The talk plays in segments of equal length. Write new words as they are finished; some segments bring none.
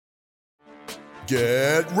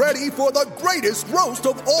Get ready for the greatest roast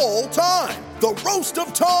of all time, the Roast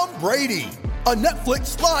of Tom Brady, a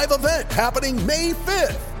Netflix live event happening May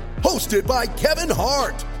 5th. Hosted by Kevin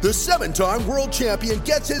Hart, the 7-time world champion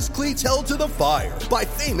gets his cleats held to the fire by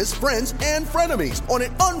famous friends and frenemies on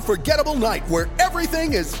an unforgettable night where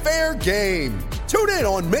everything is fair game. Tune in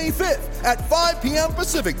on May 5th at 5 p.m.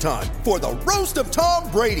 Pacific time for the Roast of Tom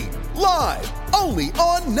Brady, live only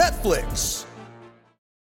on Netflix.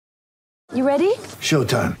 You ready?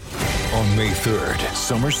 Showtime. On May 3rd,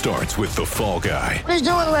 summer starts with The Fall Guy. Let's do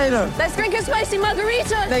it later. Let's drink a spicy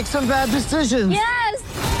margarita. Make some bad decisions. Yes!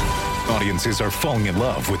 Audiences are falling in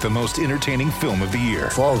love with the most entertaining film of the year.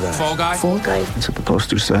 Fall Guy. Fall Guy? Fall guy. That's what the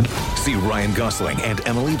poster said. See Ryan Gosling and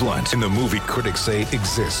Emily Blunt in the movie critics say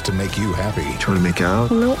exists to make you happy. Trying to make it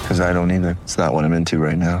out? Nope. Because I don't either. It's not what I'm into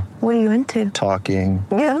right now. What are you into? Talking.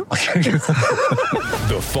 Yeah.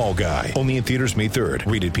 The Fall Guy. Only in theaters May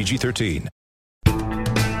 3rd. Rated PG-13.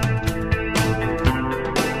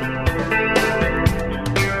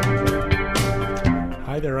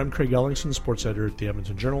 Hi there, I'm Craig Ellingson, sports editor at the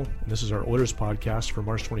Edmonton Journal, and this is our Oilers podcast for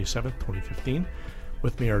March 27th, 2015.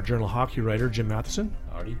 With me are Journal Hockey writer Jim Matheson.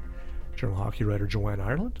 Howdy. Journal Hockey writer Joanne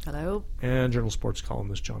Ireland. Hello. And Journal Sports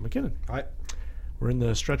columnist John McKinnon. Hi. We're in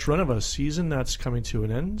the stretch run of a season that's coming to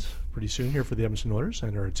an end pretty soon here for the Edmonton Oilers,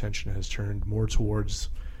 and our attention has turned more towards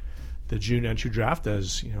the June entry draft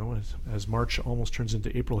as as March almost turns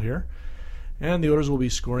into April here. And the Oilers will be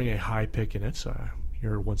scoring a high pick in it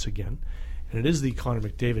here once again. And it is the Connor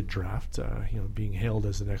McDavid draft, being hailed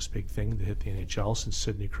as the next big thing to hit the NHL since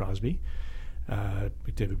Sidney Crosby.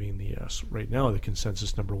 McDavid being right now the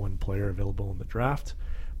consensus number one player available in the draft.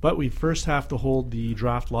 But we first have to hold the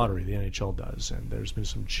draft lottery, the NHL does. And there's been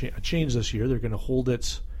some change this year. They're going to hold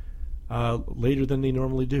it later than they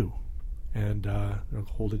normally do. And they'll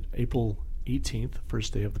hold it April 18th,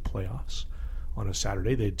 first day of the playoffs, on a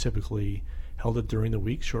Saturday. They typically held it during the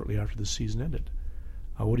week, shortly after the season ended.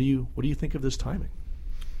 What do you think of this timing?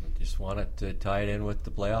 I just wanted to tie it in with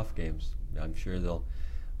the playoff games. I'm sure they'll,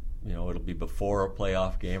 it'll be before a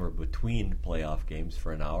playoff game or between playoff games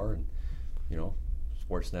for an hour, and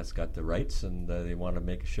Sportsnet's got the rights and they want to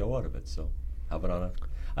make a show out of it. So have it on it.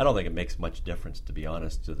 I don't think it makes much difference, to be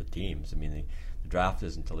honest, to the teams. I mean, the draft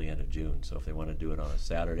isn't until the end of June, so if they want to do it on a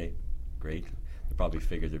Saturday, great. They probably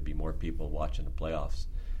figured there'd be more people watching the playoffs,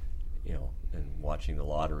 and watching the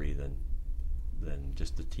lottery than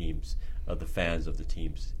just the teams, the fans of the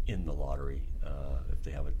teams in the lottery, if they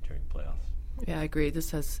have it during playoffs. Yeah, I agree. This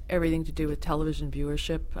has everything to do with television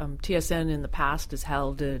viewership. TSN in the past has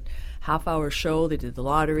held a half-hour show. They did the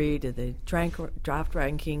lottery, did the draft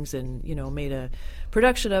rankings, and made a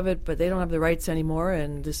production of it. But they don't have the rights anymore.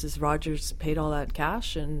 And this is Rogers paid all that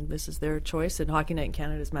cash, and this is their choice. And Hockey Night in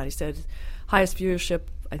Canada, as Matty said, highest viewership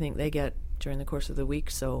I think they get during the course of the week.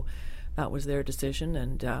 So that was their decision.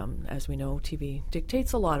 And as we know, TV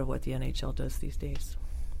dictates a lot of what the NHL does these days.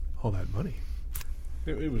 All that money.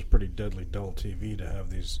 It was pretty deadly dull TV to have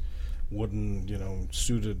these wooden,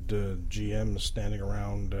 suited GMs standing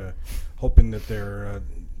around hoping that their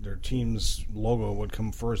team's logo would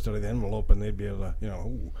come first out of the envelope and they'd be able to,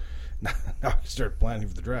 now I can start planning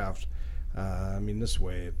for the draft. This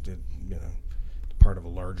way, it part of a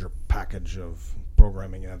larger package of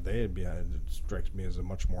programming it strikes me as a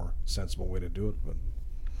much more sensible way to do it. But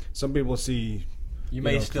some people see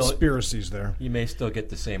conspiracies there. You may still get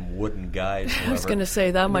the same wooden guys. I was going to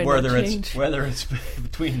say that might not change. Whether it's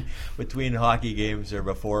between hockey games or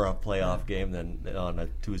before a playoff game, than on a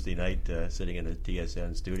Tuesday night sitting in a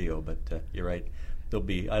TSN studio. But you're right. There'll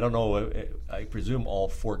be. I don't know. I presume all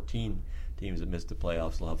 14 teams that missed the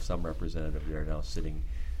playoffs will have some representative there now sitting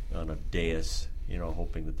on a dais,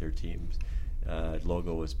 hoping that their team's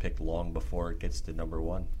logo was picked long before it gets to number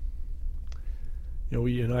one.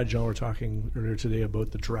 You and I, John, were talking earlier today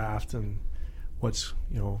about the draft and what's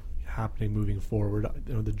happening moving forward.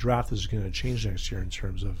 The draft is going to change next year in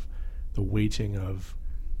terms of the weighting of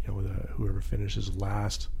whoever finishes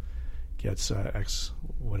last gets X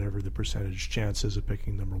whatever the percentage chance is of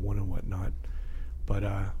picking number one and whatnot. But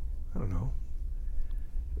I don't know.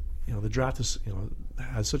 The draft is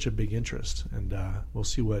has such a big interest, and we'll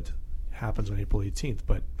see what happens on April 18th.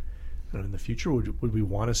 But in the future, would we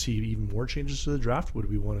want to see even more changes to the draft? Would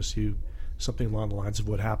we want to see something along the lines of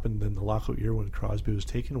what happened in the lockout year when Crosby was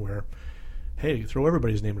taken, where, hey, throw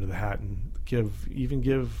everybody's name into the hat and give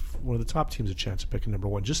one of the top teams a chance of picking number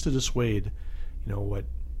one, just to dissuade, the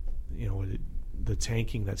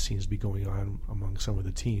tanking that seems to be going on among some of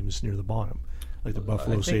the teams near the bottom, like the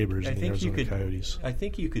Buffalo Sabres and the Arizona Coyotes. I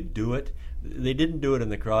think you could do it. They didn't do it in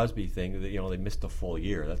the Crosby thing. They missed a full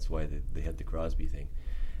year. That's why they had the Crosby thing.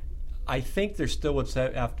 I think there still would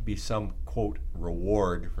have to be some, quote,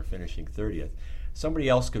 reward for finishing 30th. Somebody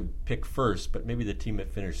else could pick first, but maybe the team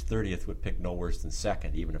that finished 30th would pick no worse than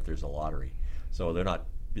second, even if there's a lottery. So they're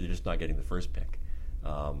just not getting the first pick.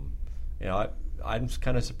 I'm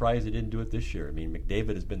kind of surprised they didn't do it this year. I mean,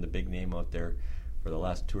 McDavid has been the big name out there for the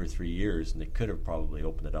last 2 or 3 years, and they could have probably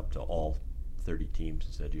opened it up to all 30 teams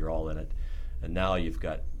and said, you're all in it. And now you've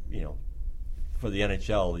got, for the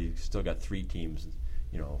NHL, you've still got 3 teams,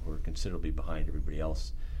 who are considerably behind everybody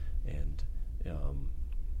else. And,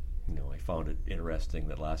 I found it interesting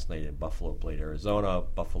that last night in Buffalo played Arizona.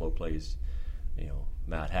 Buffalo plays,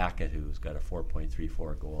 Matt Hackett, who's got a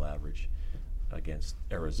 4.34 goal average against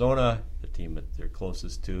Arizona, the team that they're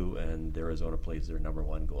closest to, and Arizona plays their number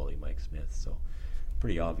 1 goalie, Mike Smith. So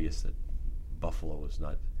pretty obvious that Buffalo was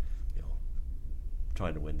not,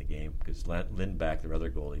 trying to win the game, because Lindback, their other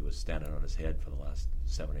goalie, was standing on his head for the last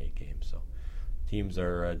 7 or 8 games. So teams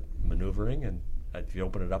are maneuvering, and if you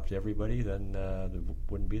open it up to everybody, then there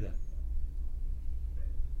wouldn't be that.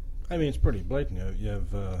 I mean, it's pretty blatant. You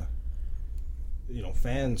have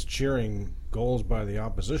fans cheering goals by the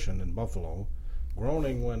opposition in Buffalo,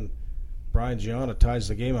 groaning when Brian Gianna ties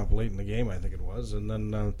the game up late in the game, I think it was, and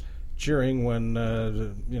then cheering when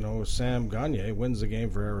Sam Gagner wins the game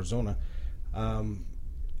for Arizona.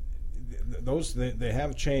 They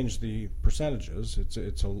have changed the percentages. It's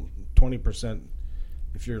a 20%.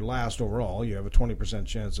 If you're last overall, you have a 20%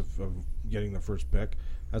 chance of getting the first pick,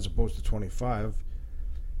 as opposed to 25.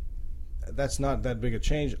 That's not that big a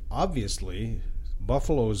change. Obviously,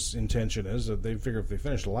 Buffalo's intention is that they figure if they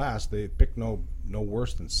finish last, they pick no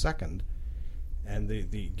worse than second, and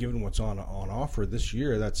given what's on offer this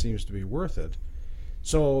year, that seems to be worth it.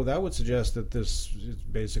 So that would suggest that this is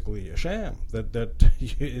basically a sham, that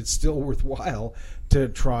it's still worthwhile to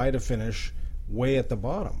try to finish way at the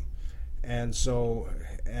bottom. And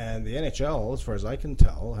the NHL, as far as I can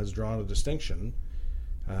tell, has drawn a distinction,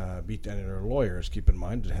 and our lawyers, keep in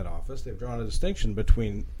mind, at head office, they've drawn a distinction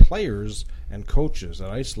between players and coaches at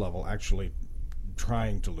ice level actually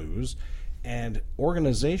trying to lose, and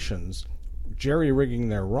organizations jerry-rigging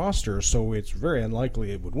their roster so it's very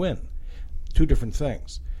unlikely it would win. 2 different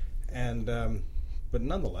things. And but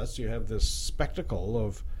nonetheless, you have this spectacle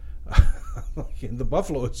of in the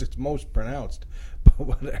Buffalo it's most pronounced. But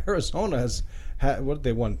what Arizona has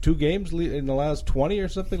they won 2 games in the last 20 or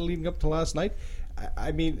something leading up to last night.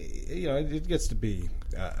 I mean, it gets to be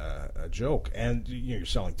a joke. And you're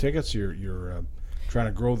selling tickets. You're trying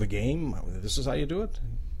to grow the game. This is how you do it.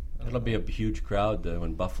 It'll be a huge crowd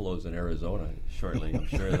when Buffalo's in Arizona shortly. I'm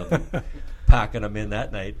sure they'll be packing them in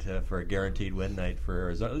that night for a guaranteed win night for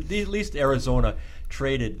Arizona. At least Arizona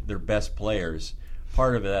traded their best players.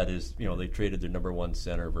 Part of that is, they traded their number 1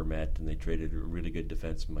 center, Vermette, and they traded a really good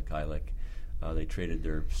defenseman, Mikhailuk. They traded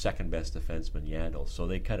their second best defenseman, Yandel. So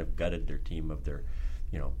they kind of gutted their team of their,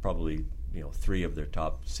 probably 3 of their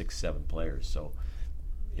top 6-7 players. So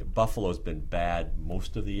Buffalo's been bad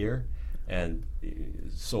most of the year. And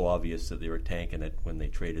it's so obvious that they were tanking it when they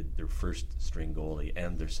traded their first-string goalie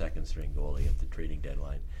and their second-string goalie at the trading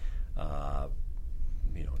deadline.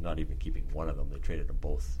 Not even keeping one of them. They traded them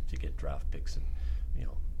both to get draft picks. And,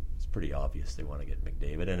 it's pretty obvious they want to get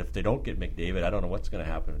McDavid. And if they don't get McDavid, I don't know what's going to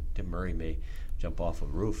happen. Tim Murray may jump off a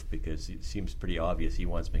roof, because it seems pretty obvious he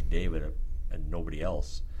wants McDavid and nobody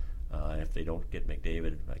else. And if they don't get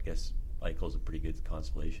McDavid, I guess Eichel's a pretty good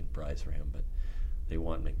consolation prize for him. But they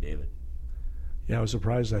want McDavid. Yeah, I was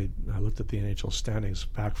surprised. I looked at the NHL standings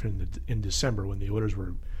back in December when the Oilers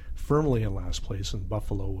were firmly in last place, and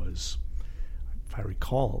Buffalo was, if I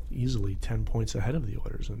recall, easily 10 points ahead of the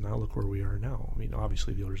Oilers. And now look where we are now. I mean,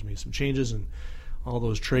 obviously the Oilers made some changes, and all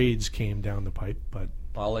those trades came down the pipe. But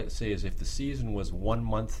all I say is, if the season was 1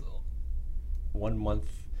 month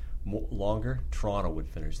longer, Toronto would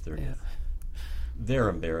finish 30th. Yeah. They're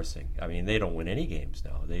embarrassing. I mean, they don't win any games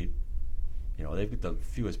now. They've got the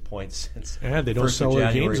fewest points since. And they don't sell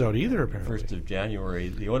their games out either, apparently. 1st of January.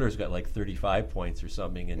 The Oilers got like 35 points or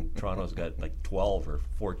something, and Toronto's got like 12 or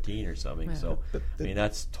 14 or something. Yeah. So,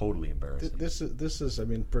 that's totally embarrassing. This is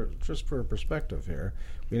just for perspective here,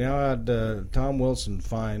 we now had Tom Wilson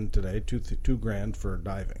fined today $2,000 for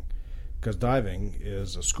diving, because diving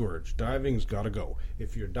is a scourge. Diving's got to go.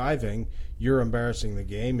 If you're diving, you're embarrassing the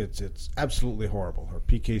game. It's absolutely horrible. Or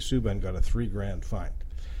PK Subban got a $3,000 fine.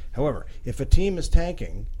 However, if a team is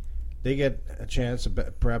tanking, they get a chance,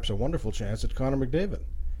 perhaps a wonderful chance, at Connor McDavid.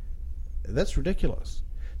 That's ridiculous.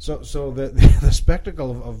 So the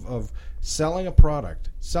spectacle of selling a product,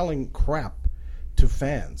 selling crap to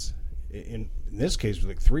fans, in this case,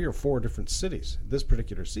 like 3 or 4 different cities this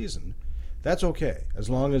particular season, that's okay, as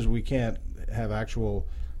long as we can't have actual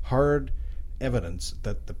hard evidence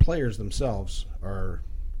that the players themselves are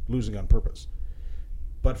losing on purpose.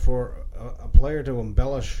 But for a player to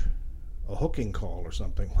embellish a hooking call or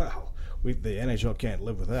something, wow, the NHL can't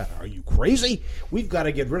live with that. Are you crazy? We've got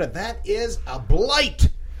to get rid of that. Is a blight.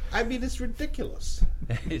 I mean, it's ridiculous.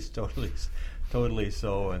 It's totally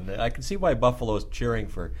so. And I can see why Buffalo's cheering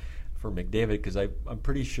for McDavid, because I'm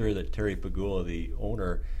pretty sure that Terry Pegula, the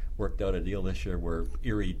owner, worked out a deal this year where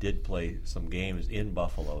Erie did play some games in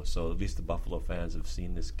Buffalo. So at least the Buffalo fans have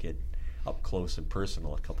seen this kid up close and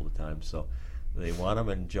personal a couple of times. So they want him,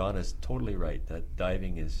 and John is totally right. That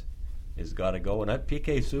diving is got to go. And that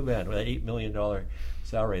PK Subban, with that $8 million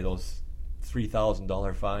salary, those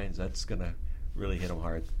 $3,000 fines, that's going to really hit him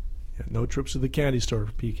hard. Yeah, no trips to the candy store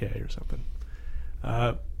for PK or something.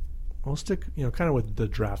 We'll stick, kind of with the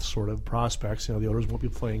draft sort of prospects. The Oilers won't be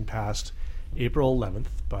playing past April 11th,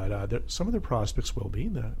 but some of their prospects will be,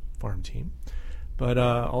 the farm team. But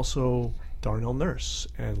also Darnell Nurse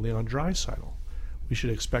and Leon Draisaitl. We should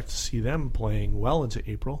expect to see them playing well into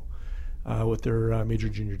April with their major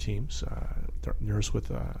junior teams. Nurse with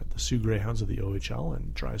the Sioux Greyhounds of the OHL,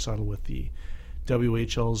 and Draisaitl with the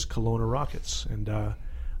WHL's Kelowna Rockets. And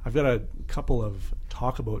I've got a couple of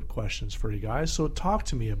talk about questions for you guys. So talk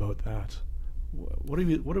to me about that. What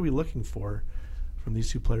are we looking for from these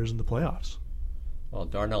two players in the playoffs? Well,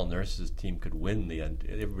 Darnell Nurse's team could win the end.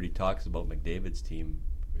 Everybody talks about McDavid's team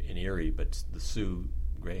in Erie, but the Sioux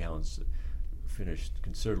Greyhounds finished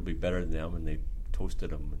considerably better than them, and they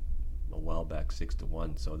toasted them a while back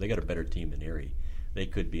 6-1. So they got a better team than Erie. They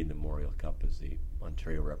could be in the Memorial Cup as the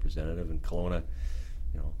Ontario representative. And Kelowna,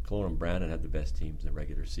 Kelowna and Brandon had the best teams in the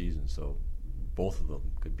regular season, so both of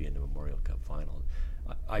them could be in the Memorial Cup final.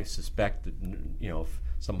 I suspect that if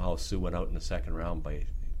somehow Sioux went out in the second round by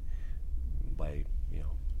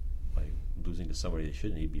losing to somebody they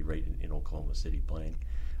shouldn't, he'd be right in Oklahoma City playing.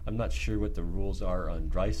 I'm not sure what the rules are on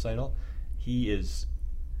Draisaitl. He is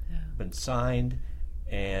been signed,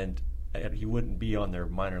 and he wouldn't be on their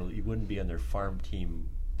he wouldn't be on their farm team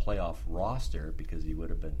playoff roster because he would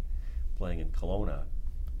have been playing in Kelowna.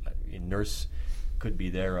 Nurse could be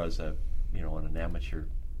there as on an amateur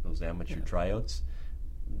tryouts.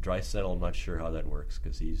 Draisaitl, I'm not sure how that works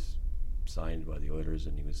because he's signed by the Oilers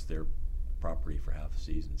and he was their property for half a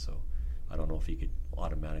season. So I don't know if he could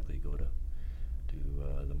automatically go to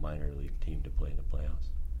the minor league team to play in the playoffs.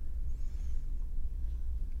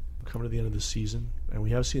 We're coming to the end of the season, and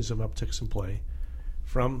we have seen some upticks in play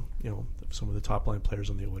from some of the top line players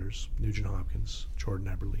on the Oilers: Nugent Hopkins, Jordan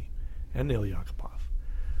Eberle, and Nail Yakupov.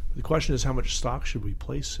 The question is, how much stock should we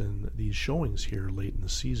place in these showings here late in the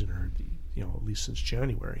season, or at least since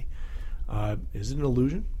January? Is it an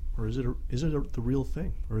illusion, or is it the real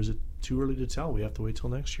thing, or is it too early to tell? We have to wait till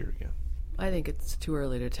next year again. I think it's too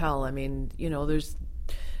early to tell. I mean,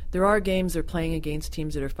 there are games they're playing against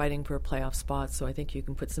teams that are fighting for a playoff spot, so I think you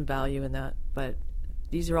can put some value in that. But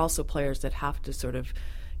these are also players that have to sort of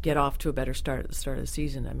get off to a better start at the start of the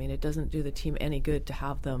season. I mean, it doesn't do the team any good to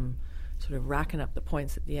have them sort of racking up the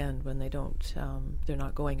points at the end when they don't, they're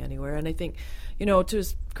not going anywhere. And I think, to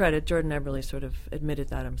his credit, Jordan Eberle sort of admitted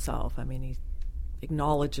that himself. I mean, he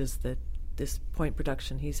acknowledges that this point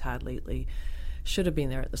production he's had lately should have been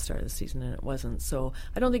there at the start of the season, and it wasn't. So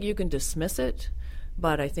I don't think you can dismiss it,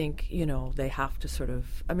 but I think, they have to sort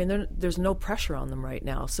of, I mean, there's no pressure on them right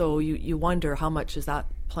now. So you wonder how much is that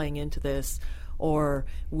playing into this, or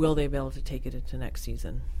will they be able to take it into next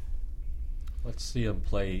season? Let's see them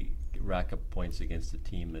rack up points against a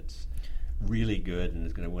team that's really good and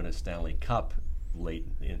is going to win a Stanley Cup late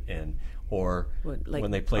when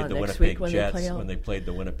they played the Winnipeg Jets. When they played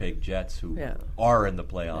the Winnipeg Jets, who are in the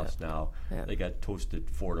playoffs now, they got toasted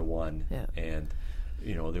 4-1, and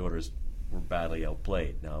the Oilers were badly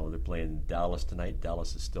outplayed. Now they're playing Dallas tonight.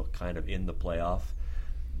 Dallas is still kind of in the playoff,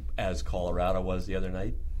 as Colorado was the other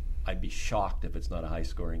night. I'd be shocked if it's not a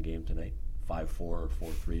high-scoring game tonight, 5-4 or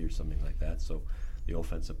 4-3 or something like that. So the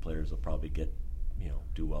offensive players will probably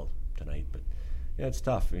do well tonight. But it's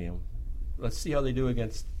tough. Let's see how they do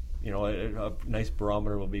against. A nice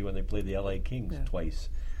barometer will be when they play the LA Kings twice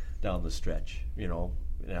down the stretch.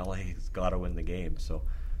 LA's got to win the game, so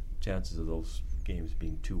chances of those games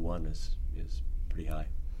being 2-1 is pretty high.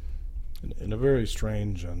 In a very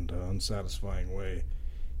strange and unsatisfying way,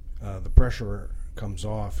 the pressure comes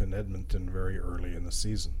off in Edmonton very early in the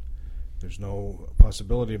season. There's no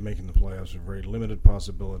possibility of making the playoffs, a very limited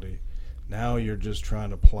possibility. Now you're just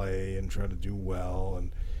trying to play and try to do well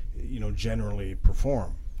and, generally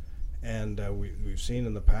perform. And we've seen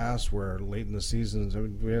in the past where late in the seasons,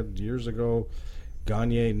 we had years ago,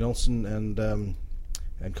 Gagne, Nilsson, and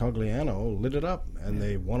Cogliano lit it up, and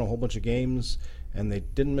they won a whole bunch of games, and they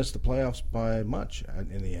didn't miss the playoffs by much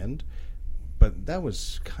in the end. But that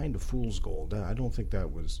was kind of fool's gold. I don't think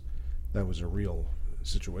that was a real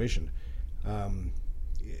situation.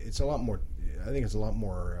 It's a lot more. I think it's a lot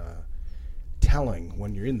more telling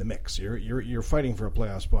when you're in the mix. You're fighting for a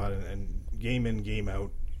playoff spot, and game in, game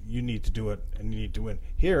out, you need to do it, and you need to win.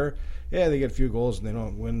 Here, yeah, they get a few goals and they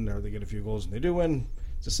don't win, or they get a few goals and they do win.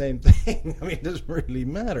 It's the same thing. I mean, it doesn't really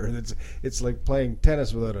matter. It's like playing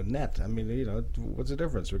tennis without a net. I mean, what's the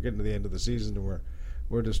difference? We're getting to the end of the season, and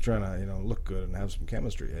we're just trying to look good and have some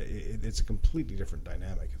chemistry. It's a completely different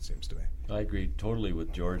dynamic, it seems to me. I agree totally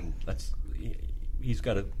with Jordan. He's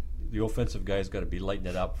got the offensive guy's got to be lighting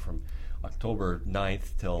it up from October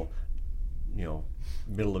 9th till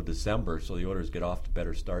middle of December, so the Oilers get off to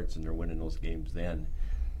better starts and they're winning those games then.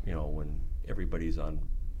 When everybody's on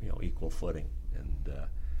equal footing, and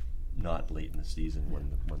not late in the season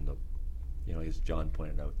when the as John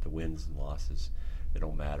pointed out, the wins and losses, they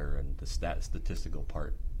don't matter, and the statistical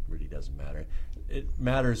part really doesn't matter. It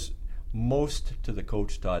matters most to the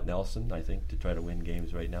coach Todd Nelson, I think, to try to win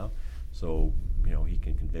games right now. So he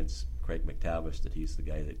can convince Craig McTavish that he's the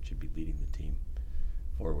guy that should be leading the team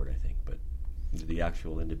forward, I think. But the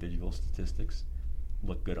actual individual statistics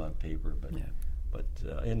look good on paper, but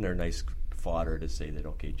in their nice fodder to say that,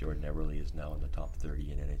 okay, Jordan Eberle is now in the top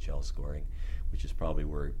 30 in NHL scoring, which is probably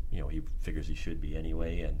where he figures he should be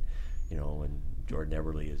anyway, and and Jordan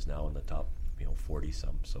Eberle is now in the top 40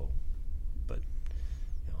 some. So, but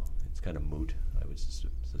it's kind of moot, I would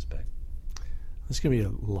suspect. It's going to be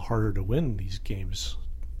a little harder to win these games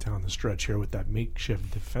down the stretch here with that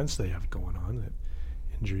makeshift defense they have going on. That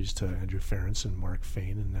injuries to Andrew Ference and Mark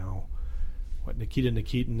Fane, and now Nikita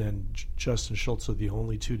Nikitin and Justin Schultz are the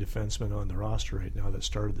only two defensemen on the roster right now that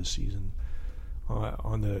started the season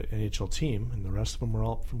on the NHL team, and the rest of them are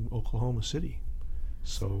all from Oklahoma City.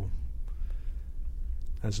 So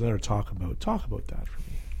that's another talk about that for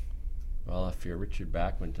me. Well, if you're Richard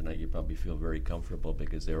Backman tonight, you probably feel very comfortable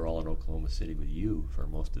because they were all in Oklahoma City with you for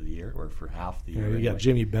most of the year, or for half the year. You got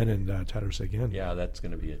Jimmy Benn and Tatar Seguin. Yeah, that's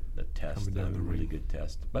going to be a test, a really good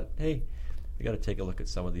test. But hey, you got to take a look at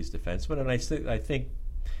some of these defensemen, and I think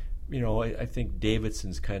I think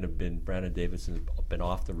Davidson's kind of been Brandon Davidson's been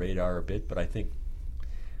off the radar a bit, but I think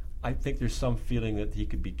there's some feeling that he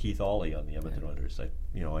could be Keith Aulie on the Edmonton Oilers.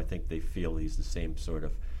 I think they feel he's the same sort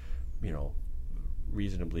of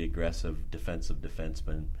reasonably aggressive defensive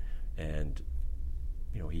defenseman, and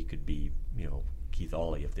he could be Keith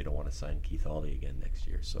Aulie if they don't want to sign Keith Aulie again next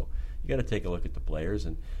year. So you got to take a look at the players,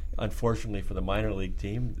 and unfortunately for the minor league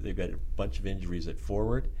team, they've got a bunch of injuries at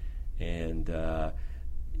forward, and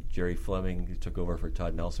Jerry Fleming, who took over for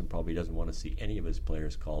Todd Nelson, probably doesn't want to see any of his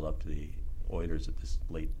players called up to the Oilers at this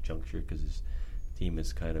late juncture because his team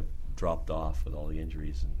has kind of dropped off with all the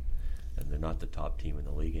injuries, and they're not the top team in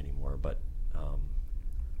the league anymore. But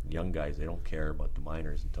young guys, they don't care about the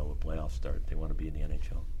minors until the playoffs start. They want to be in the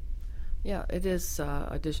NHL. Yeah, it is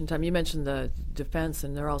audition time. You mentioned the defense,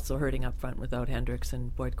 and they're also hurting up front without Hendricks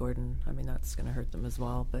and Boyd Gordon. I mean, that's going to hurt them as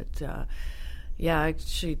well. But, I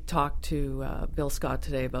actually talked to Bill Scott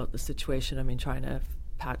today about the situation. I mean, trying to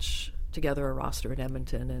patch together a roster in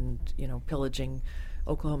Edmonton and, pillaging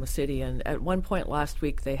Oklahoma City. And at one point last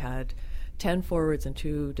week, they had 10 forwards and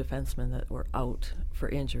 2 defensemen that were out for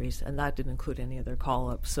injuries, and that didn't include any of their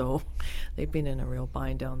call-ups. So they've been in a real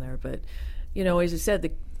bind down there. But, as you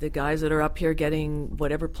said, the guys that are up here getting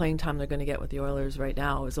whatever playing time they're going to get with the Oilers right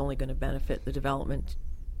now is only going to benefit the development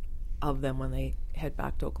of them when they head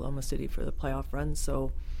back to Oklahoma City for the playoff run.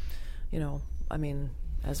 So,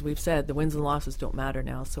 as we've said, the wins and losses don't matter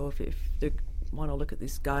now. So if they want to look at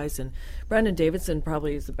these guys, and Brandon Davidson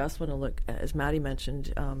probably is the best one to look at. As Maddie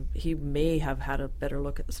mentioned, he may have had a better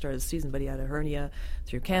look at the start of the season, but he had a hernia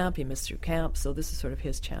through camp. He missed through camp. So this is sort of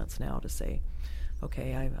his chance now to say,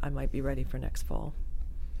 okay, I might be ready for next fall.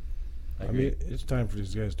 I mean, it's time for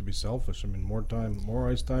these guys to be selfish. I mean, more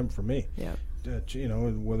ice time for me. Yeah.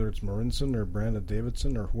 Whether it's Marinson or Brandon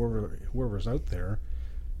Davidson or whoever's out there,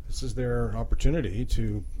 this is their opportunity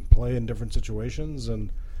to play in different situations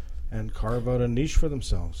and carve out a niche for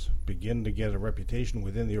themselves. Begin to get a reputation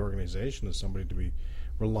within the organization as somebody to be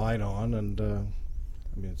relied on, and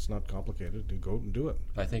it's not complicated. To go out and do it.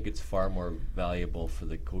 I think it's far more valuable for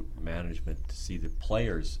the management to see the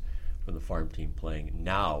players from the farm team playing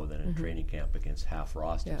now than in training camp against half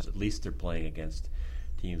rosters. Yeah. At least they're playing against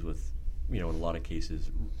teams with, in a lot of cases,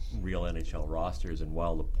 real NHL rosters. And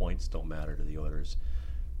while the points don't matter to the Oilers,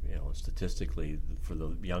 statistically, for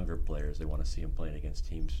the younger players, they want to see them playing against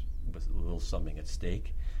teams with a little something at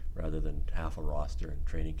stake rather than half a roster in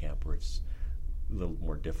training camp where it's a little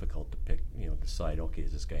more difficult to pick, decide, okay,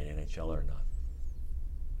 is this guy an NHLer or not?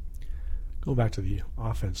 Go back to the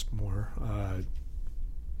offense more.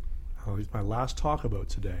 My last talk about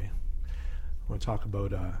today. I want to talk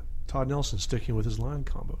about Todd Nelson sticking with his line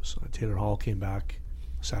combos. Taylor Hall came back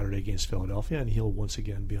Saturday against Philadelphia, and he'll once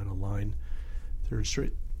again be on a line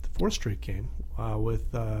fourth straight game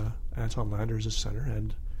with Anton Lander as a center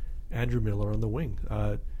and Andrew Miller on the wing.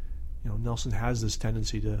 Nelson has this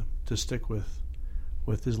tendency to stick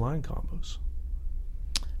with his line combos.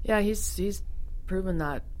 Yeah, he's proven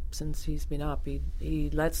that since he's been up. He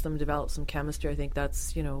lets them develop some chemistry. I think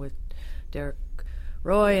that's, with Derek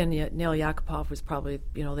Roy and Neil Yakupov was probably,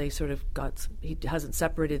 they sort of he hasn't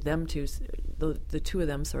separated them two, the two of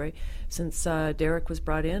them, since Derek was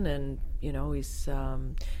brought in, and,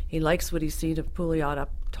 he likes what he's seen of Pouliot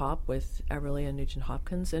up top with Everly and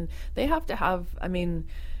Nugent-Hopkins, and they have to have,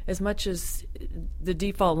 as much as the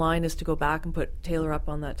default line is to go back and put Taylor up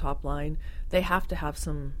on that top line, they have to have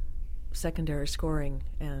some secondary scoring,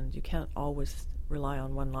 and you can't always rely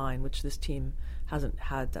on one line, which this team hasn't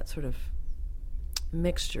had that sort of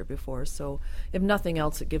mixture before. So if nothing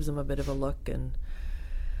else, it gives them a bit of a look and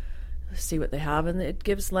see what they have, and it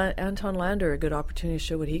gives Anton Lander a good opportunity to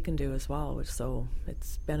show what he can do as well, so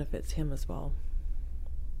it benefits him as well.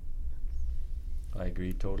 I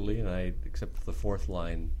agree totally, and except for the fourth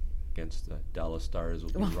line against the Dallas Stars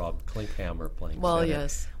will be Rob Klinkhammer playing center,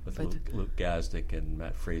 yes, with Luke Gazdic and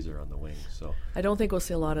Matt Fraser on the wing. So I don't think we'll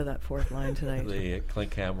see a lot of that fourth line tonight.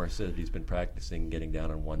 Klinkhammer said he's been practicing getting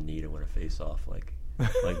down on one knee to win a face-off like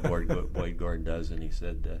Boyd Gordon does, and he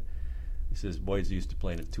says Boyd's used to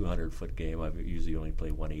playing a 200-foot game. I usually only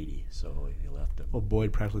play 180, so he left him. Well,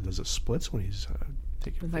 Boyd practically does it splits when he's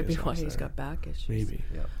taking. It might be why he's got back issues. Maybe.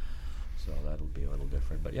 Yeah. So that'll be a little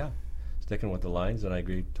different. But yeah, sticking with the lines, and I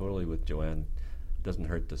agree totally with Joanne. It doesn't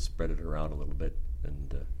hurt to spread it around a little bit.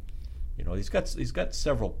 And, he's got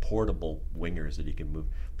several portable wingers that he can move.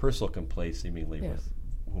 Purcell can play seemingly with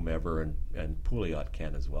whomever, and Pouliot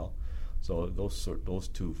can as well. So those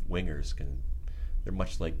two wingers they're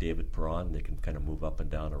much like David Perron. They can kind of move up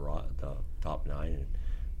and down the top nine, and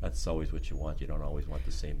that's always what you want. You don't always want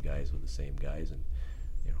the same guys with the same guys, and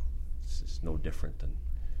it's no different than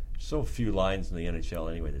so few lines in the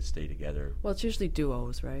NHL anyway that stay together. Well, it's usually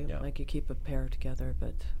duos, right? Yeah. Like you keep a pair together,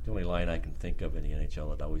 but the only line I can think of in the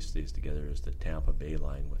NHL that always stays together is the Tampa Bay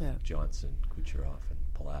line with Johnson, Kucherov, and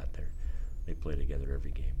Palat. They play together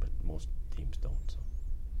every game, but most teams don't. So.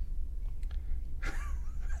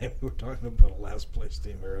 We're talking about a last place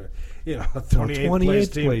team or a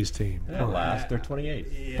 28th place team. Yeah, last they're 28.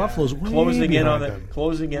 Yeah. Buffalo's closing in on them.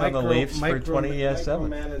 The Leafs for 27.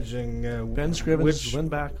 Micromanaging Ben Scrivens,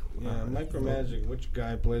 Lindback. Micromanaging which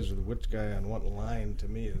guy plays with which guy on what line to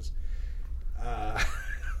me is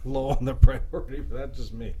low on the priority. But that's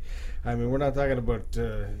just me. We're not talking about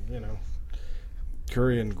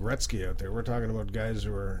Curry and Gretzky out there. We're talking about guys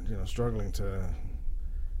who are struggling to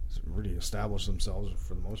really establish themselves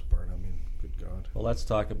for the most part. Good God. Well, let's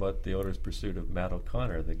talk about the Oilers' pursuit of Matt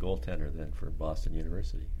O'Connor, the goaltender then for Boston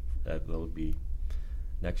University. That will be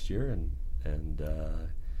next year, and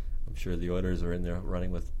I'm sure the Oilers are in there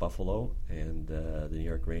running with Buffalo and the New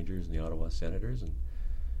York Rangers and the Ottawa Senators, and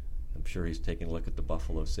I'm sure he's taking a look at the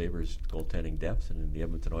Buffalo Sabres goaltending depth and the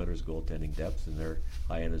Edmonton Oilers goaltending depth, and they're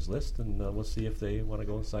high on his list, and we'll see if they want to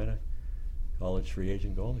go and sign a college free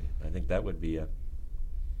agent goalie. I think that would be a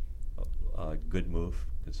good move,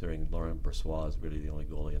 considering Laurent Brossoit is really the only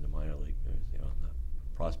goalie in the minor league, on the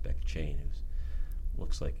prospect chain who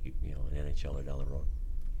looks like an NHLer down the road.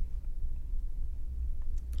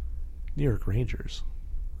 New York Rangers,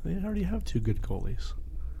 they already have two good goalies.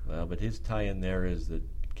 Well, but his tie-in there is that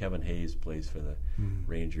Kevin Hayes plays for the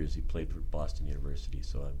Rangers. He played for Boston University,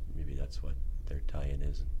 so maybe that's what their tie-in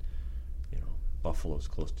is. And, Buffalo's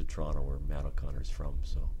close to Toronto, where Matt O'Connor's from.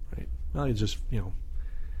 So right. Well, it's just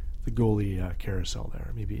the goalie carousel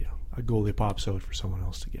there. Maybe a goalie pops out for someone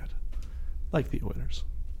else to get, like the Oilers.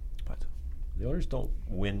 But the Oilers don't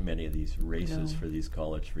win many of these races for these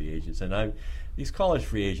college free agents. And these college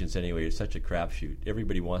free agents, anyway, are such a crapshoot.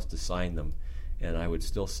 Everybody wants to sign them. And I would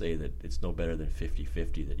still say that it's no better than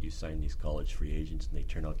 50-50 that you sign these college free agents and they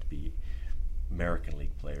turn out to be American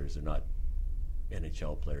League players. They're not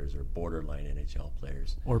NHL players or borderline NHL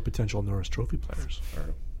players. Or potential Norris Trophy players.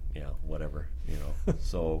 Or whatever,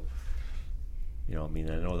 So, I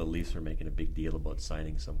know the Leafs are making a big deal about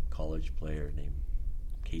signing some college player named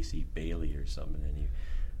Casey Bailey or something, and he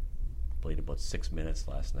played about 6 minutes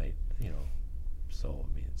last night, So,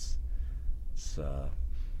 it's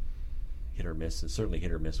hit or miss. It's certainly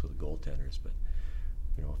hit or miss with the goaltenders, but,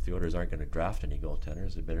 if the Oilers aren't going to draft any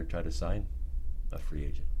goaltenders, they better try to sign a free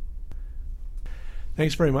agent.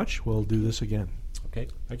 Thanks very much. We'll do this again. Okay.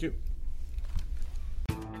 Thank you.